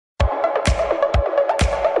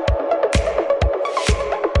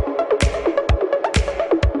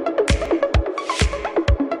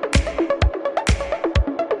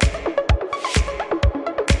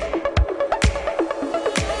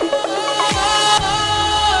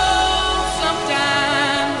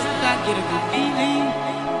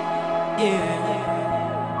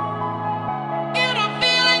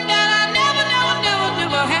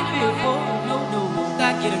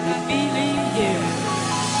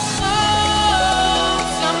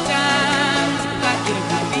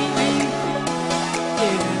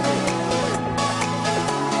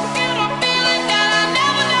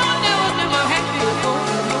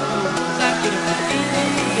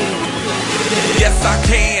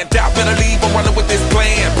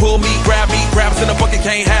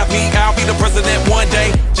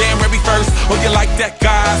Oh, you like that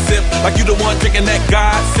gossip, like you the one drinking that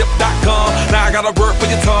gossip.com. Now I got a word for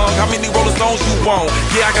your tongue. How many Rolling Stones you want?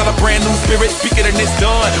 Yeah, I got a brand new spirit, speak it and it's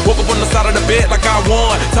done. Woke up on the side of the bed like I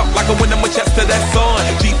won. Talk like a winner, my chest to that sun.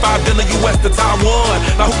 G5 dinner, US to Taiwan.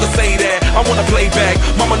 Now who can say that? I wanna play back.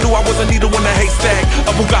 Mama knew I was a needle in a haystack.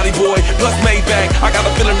 A Bugatti boy, plus Maybach. I got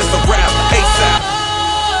a feeling it's a rap, ASAP.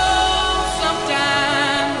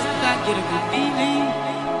 Sometimes I get a good feeling,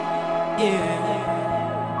 yeah.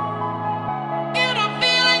 Get a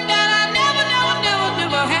feeling that I never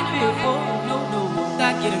had before. No,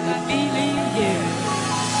 I get a good feeling, yeah.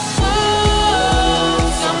 Oh,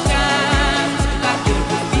 sometimes I get a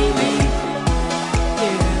good feeling,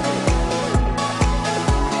 yeah.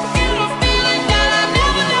 Get a feeling that I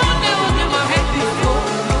never had before.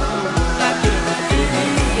 No, I get a good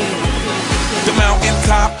feeling, yeah. The mountain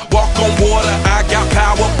top, walk on water, I got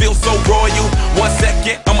power, feel so royal. 1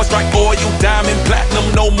 second, I'ma strike oil, diamond, platinum,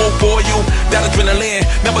 no more for you. That adrenaline,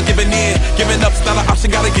 never giving in. Giving up's not an option,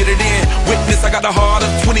 gotta get it in. Witness, I got the heart of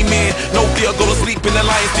 20 men. No fear, go to sleep in the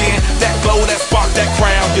lion's den. That glow, that spark, that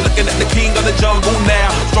crown. You're looking at the king of the jungle now.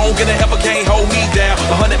 Stronger than ever, can't hold me down.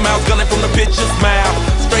 100 miles gunning from the picture's smile.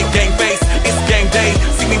 Straight gang face, it's gang day.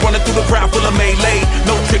 See me running through the crowd full of melee.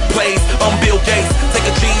 No trick plays, I'm Bill Gates. Take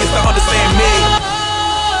a genius to understand me.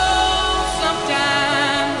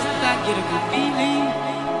 Sometimes I get a good feeling,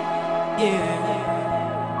 yeah.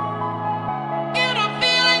 Get a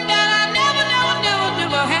feeling that I never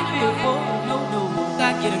had before. No,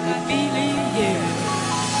 I get a good feeling, yeah.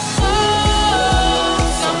 Oh,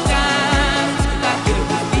 sometimes I get a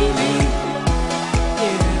good feeling,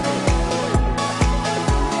 yeah.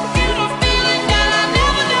 Get a feeling that I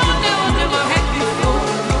never had before.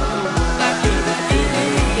 No, I get a good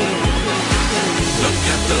feeling, yeah. Look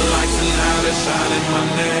at the lights and how they're shining my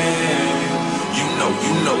name.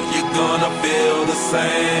 You know you're gonna feel the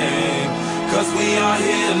same. Cause we are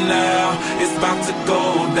here now, it's about to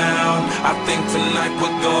go down. I think tonight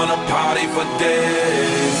we're gonna party for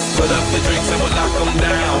days. Put up the drinks and we'll knock them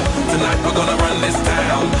down. Tonight we're gonna run this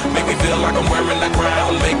town. Make me feel like I'm wearing the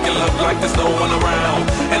crown. Making love like there's no one around.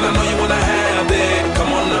 And I know you wanna have it,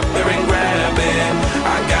 come on up here and grab it.